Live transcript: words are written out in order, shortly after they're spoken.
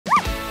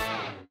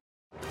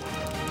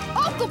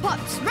Aqua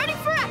Pups, ready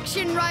for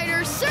action,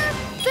 Ryder, sir!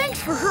 Thanks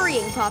for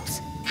hurrying,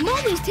 Pups.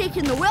 Moby's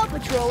taken the whale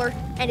patroller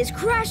and is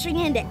crashing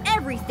into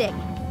everything.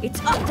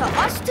 It's up to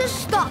us to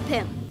stop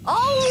him.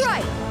 All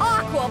right,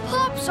 Aqua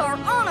Pups are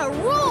on a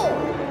roll!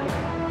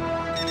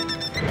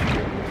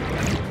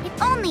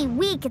 If only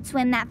we could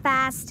swim that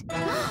fast.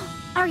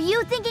 Are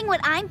you thinking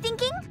what I'm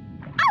thinking?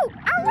 Oh!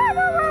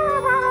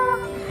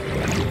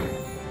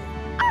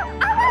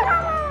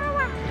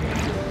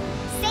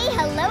 Say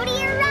hello to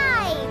your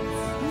rides!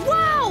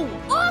 Wow!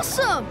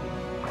 Awesome!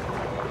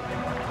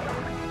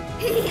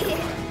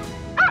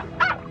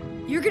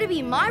 You're gonna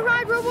be my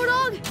ride,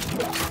 Robo-Dog?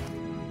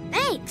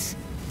 Thanks!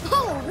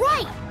 All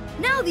right!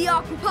 Now the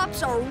Aqua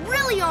Pups are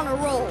really on a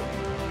roll!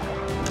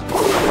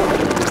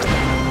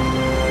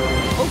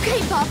 Okay,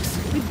 Pups,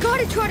 we've got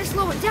to try to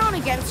slow it down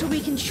again so we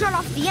can shut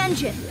off the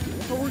engine.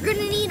 But we're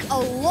gonna need a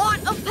lot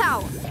of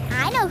power.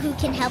 I know who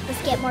can help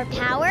us get more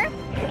power.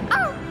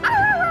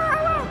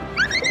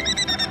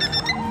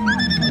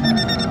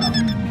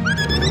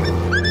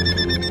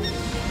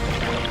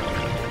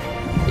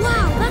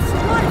 Wow, that's a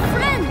lot of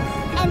friends!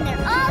 And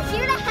they're all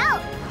here to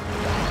help.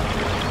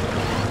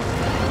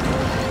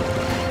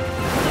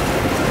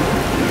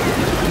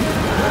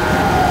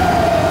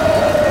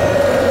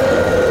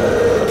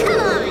 Come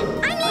on,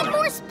 I need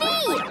more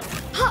speed.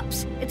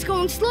 Pups, it's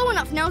going slow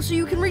enough now so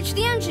you can reach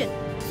the engine.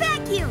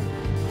 Vacuum.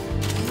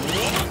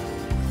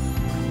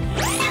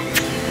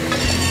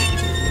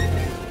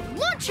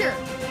 Launcher!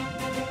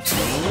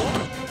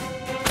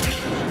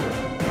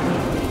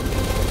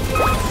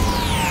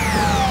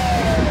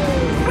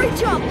 Great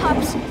job,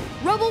 Pups.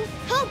 Rubble,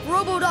 help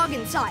Robo-Dog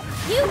inside.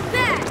 You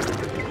bet!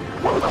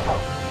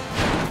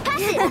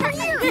 Pass it for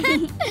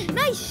you.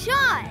 Nice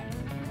shot!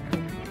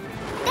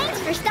 Thanks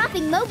for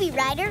stopping Moby,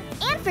 Ryder,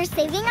 and for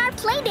saving our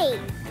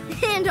playdate.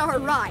 And our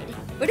ride.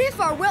 But if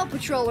our whale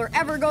patroller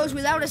ever goes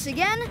without us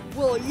again,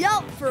 we'll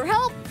yelp for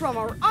help from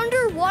our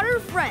underwater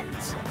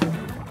friends.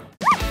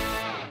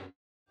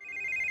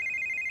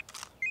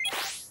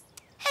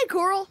 Hey,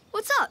 Coral,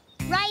 what's up?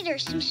 Ryder,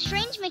 some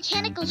strange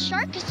mechanical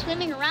shark is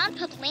swimming around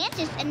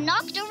Puplantis and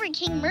knocked over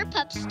King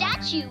Merpup's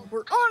statue.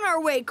 We're on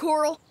our way,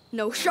 Coral.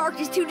 No shark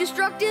is too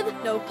destructive,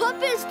 no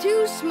pup is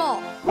too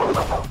small.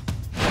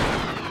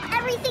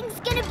 Everything's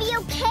gonna be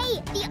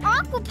okay. The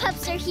Aqua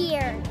Pups are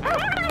here.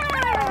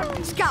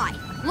 Sky,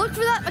 look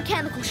for that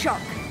mechanical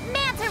shark.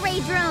 Manta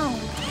Ray drone.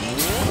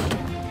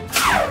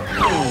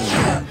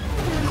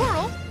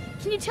 Coral,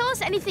 can you tell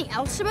us anything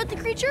else about the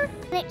creature?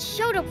 And it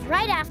showed up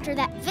right after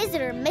that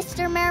visitor,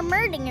 Mr. Mayor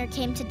Merdinger,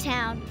 came to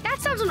town. That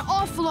sounds an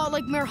awful lot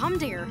like Mayor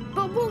Humdinger.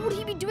 But what would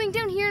he be doing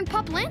down here in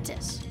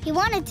Puplantis? He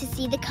wanted to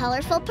see the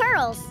colorful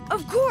pearls.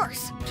 Of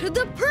course, to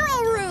the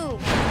Pearl Room.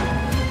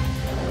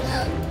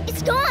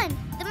 It's gone.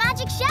 The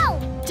magic shell.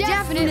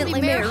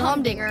 Definitely Mayor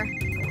Humdinger.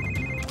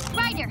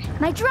 Ryder,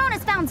 my drone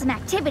has found some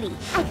activity.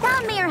 I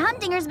found Mayor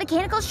Humdinger's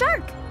mechanical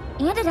shark.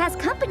 And it has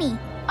company.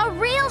 A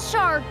real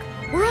shark.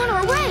 We're on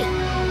our way.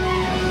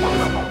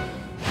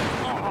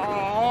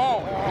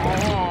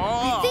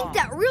 I think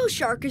that real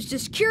shark is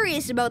just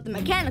curious about the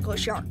mechanical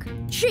shark.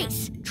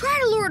 Chase, try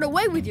to lure it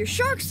away with your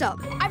shark sub.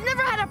 I've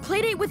never had a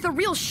playdate with a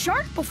real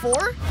shark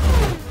before.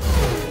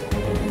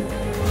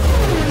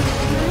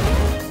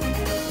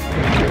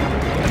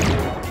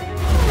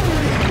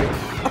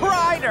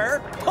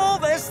 Ryder, pull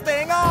this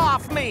thing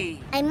off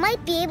me! I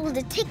might be able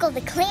to tickle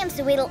the clam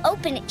so it'll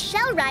open its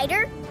shell,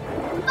 Ryder.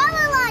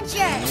 Bubble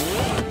launcher!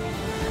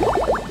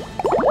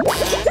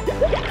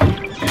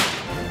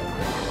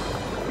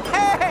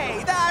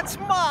 Hey, that's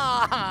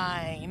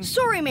mine!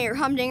 Sorry, Mayor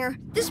Humdinger.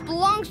 This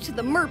belongs to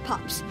the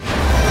Merpups.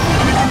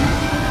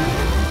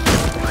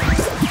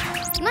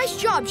 Nice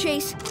job,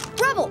 Chase.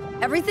 Rebel,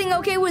 everything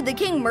okay with the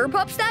King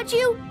Merpup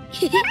statue?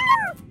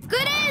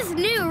 Good as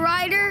new,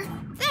 Ryder.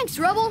 Thanks,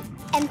 Rebel.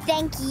 And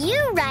thank you,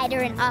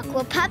 Ryder and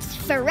Aqua Pups,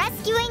 for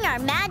rescuing our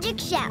magic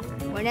shell.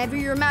 Whenever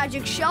your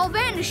magic shell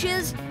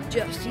vanishes,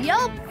 just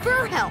yelp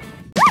for help.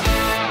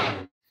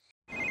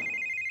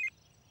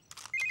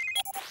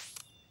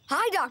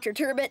 Hi, Dr.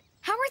 Turbot.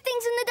 How are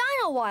things in the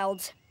Dino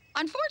Wilds?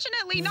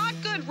 Unfortunately, not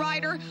good,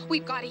 Ryder.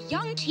 We've got a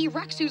young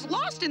T-Rex who's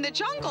lost in the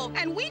jungle,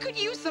 and we could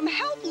use some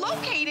help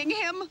locating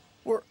him.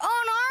 We're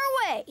on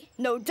our way.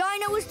 No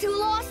dino is too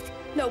lost,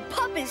 no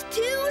pup is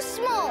too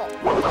small.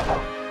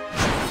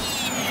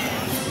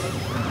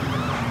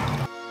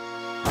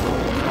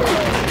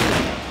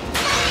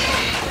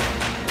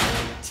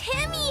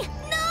 Timmy,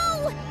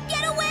 no!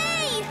 Get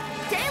away!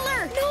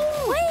 Taylor! No,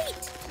 wait!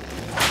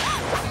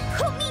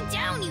 Put me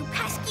down, you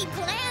pesky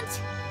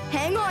plant!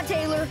 Hang on,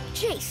 Taylor.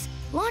 Chase,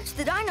 launch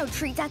the dino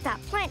treat at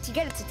that plant to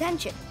get its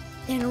attention.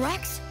 Then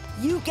Rex,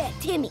 you get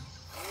Timmy.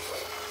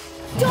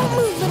 Don't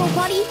move, little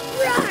buddy.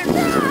 Rah,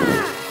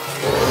 rah!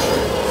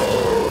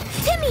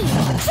 Timmy,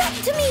 jump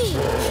to me!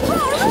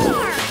 Roar,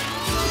 roar!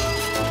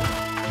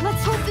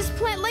 Let's hope this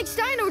plant likes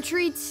dino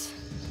treats.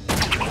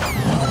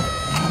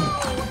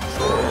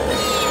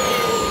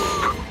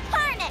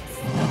 Harness!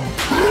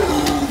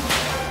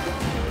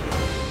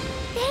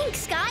 Thanks,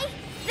 Sky.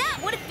 That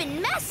would have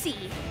been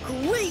messy.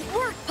 Great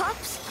work,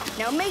 pups.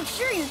 Now make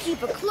sure you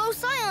keep a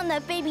close eye on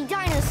that baby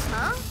dinosaur,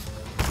 huh?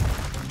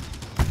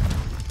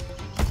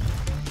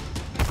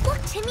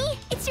 Look, Timmy,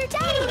 it's your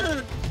daddy.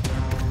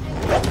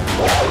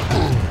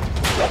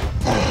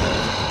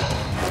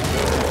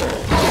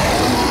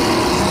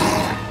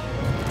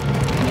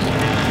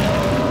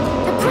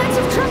 The plants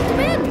have trapped him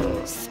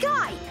in.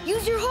 Sky,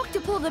 use your hook to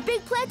pull the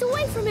big plant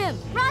away from him.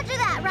 Roger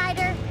that,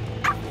 Ryder.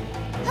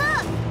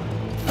 Huh.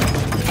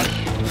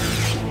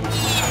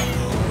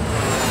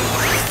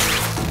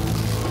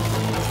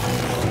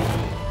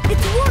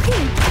 It's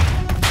working!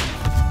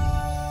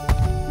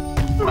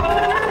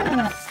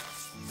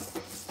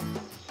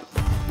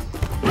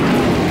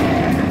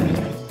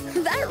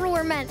 That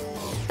roar meant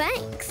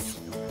thanks.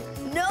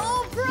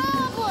 No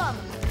problem!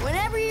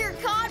 Whenever you're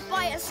caught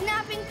by a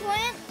snapping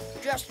plant,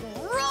 just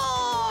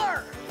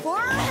roar for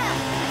help!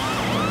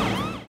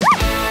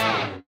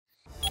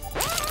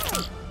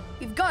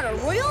 You've got a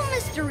royal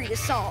mystery to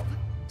solve.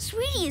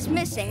 Sweetie is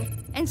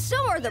missing, and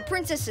so are the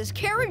princess's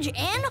carriage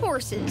and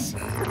horses.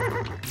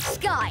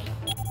 Sky,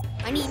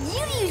 I need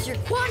you to use your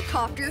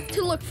quadcopter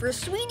to look for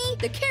Sweetie,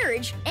 the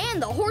carriage, and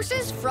the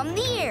horses from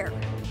the air.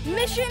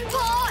 Mission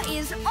Paw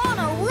is on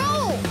a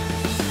roll!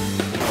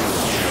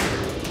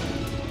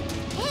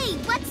 Hey,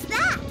 what's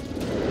that?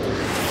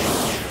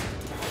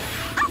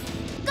 Ah,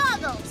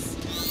 goggles.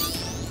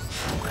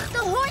 The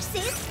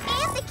horses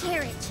and the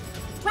carriage.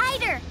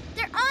 Ryder,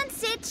 they're on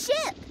Sid's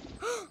ship.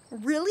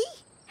 Really?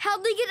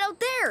 How'd they get out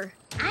there?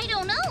 I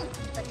don't know,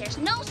 but there's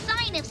no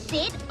sign of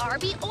Sid,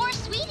 Arby, or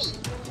Sweetie.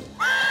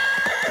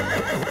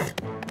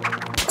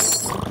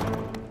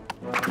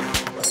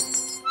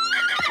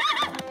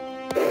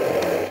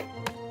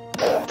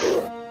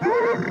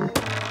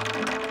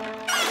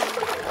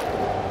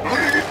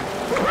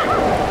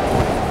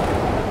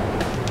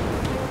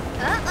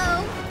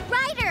 Uh-oh.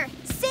 Ryder,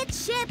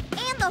 Sid's ship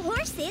and the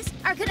horses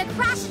are gonna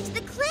crash into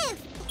the cliff.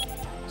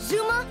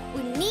 Zuma,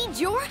 we need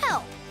your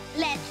help.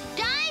 Let's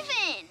dive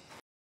in.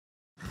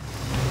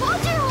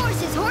 Hold your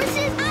horses,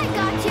 horses! I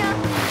gotcha!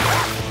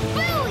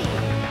 Buoy!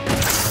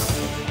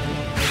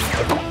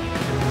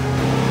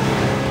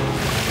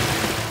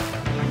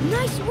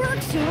 Nice work,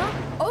 Zuma.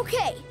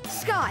 Okay,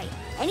 Sky,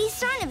 any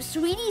sign of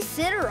Sweetie,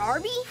 Sid, or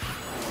Arby?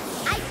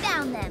 I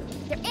found them.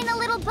 They're in a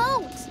little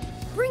boat.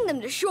 Bring them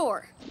to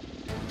shore.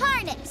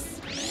 Harness.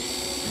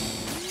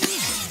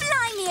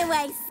 Fly me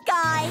away,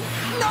 Sky.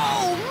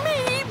 No,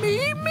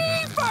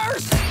 me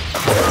first!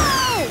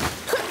 Whoa!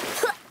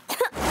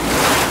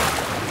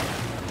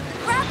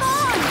 Grab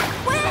on!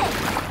 Quick!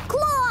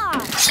 Claw!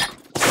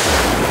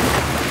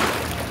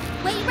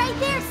 Wait right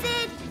there,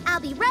 Sid. I'll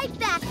be right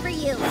back for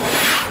you.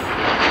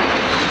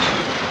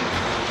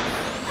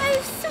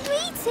 Oh,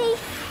 sweetie.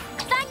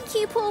 Thank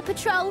you, PAW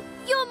Patrol.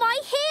 You're my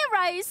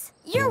heroes.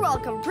 You're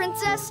welcome,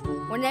 Princess.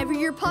 Whenever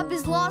your pup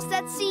is lost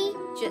at sea,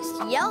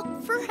 just yelp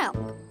for help.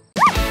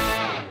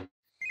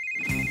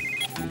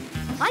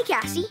 Hi,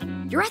 Cassie.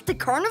 You're at the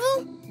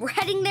carnival? We're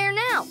heading there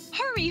now.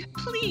 Hurry,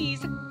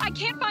 please. I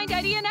can't find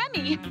Eddie and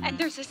Emmy, and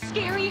there's a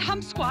scary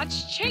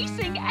humsquatch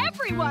chasing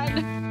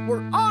everyone.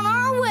 We're on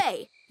our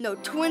way. No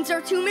twins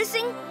are too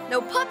missing.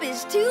 No pup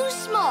is too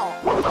small.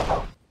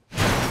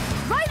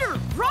 Ryder!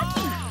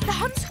 Rocky! The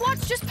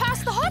humsquatch just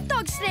passed the hot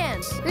dog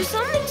stand. There's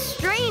something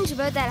strange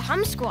about that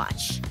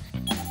humsquatch.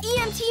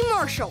 EMT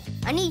Marshall,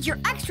 I need your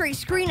x-ray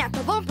screen at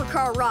the bumper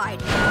car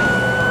ride.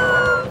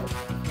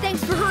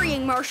 Thanks for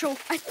hurrying, Marshall.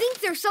 I think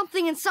there's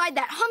something inside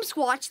that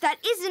humsquatch that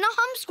isn't a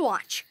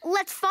humsquatch.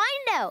 Let's find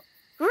out.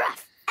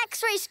 Ruff!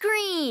 X-ray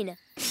screen.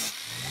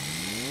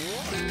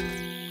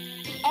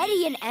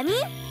 Eddie and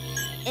Emmy?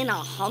 In a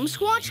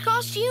humsquatch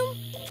costume?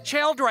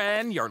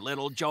 Children, your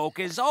little joke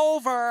is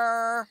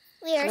over.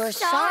 We're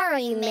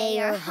sorry,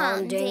 Mayor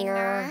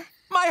Humdinger.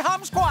 My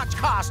humsquatch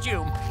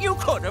costume! You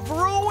could have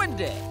ruined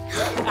it.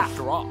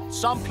 After all,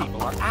 some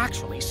people are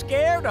actually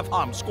scared of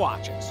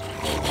humsquatches.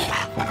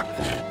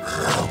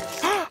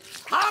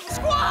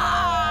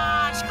 Humsquatch!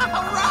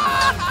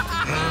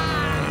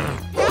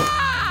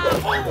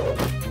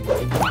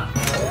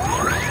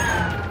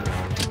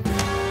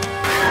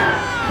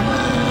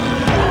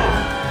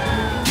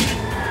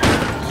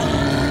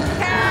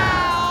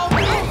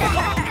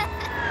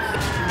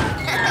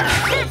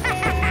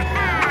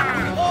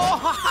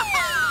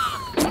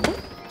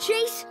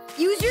 Chase,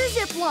 use your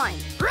zip line.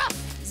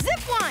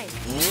 Zip line.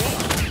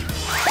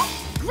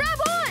 Grab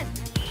on.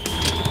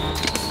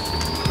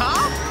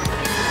 Huh?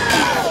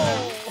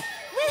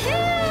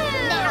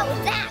 Woohoo! Now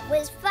that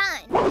was fun.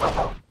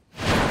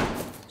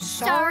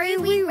 Sorry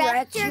we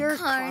wrecked your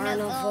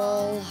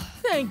carnival.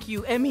 Thank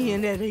you, Emmy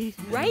and Eddie.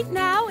 Right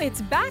now,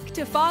 it's back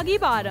to Foggy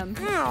Bottom.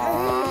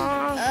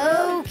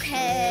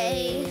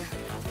 Okay.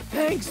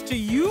 Thanks to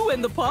you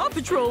and the PAW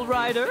Patrol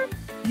Rider.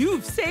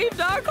 You've saved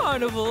our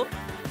carnival.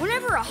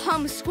 Whenever a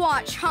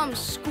humsquatch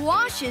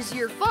squashes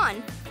your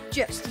fun,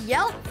 just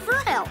yelp for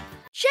help.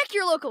 Check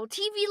your local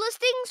TV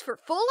listings for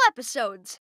full episodes.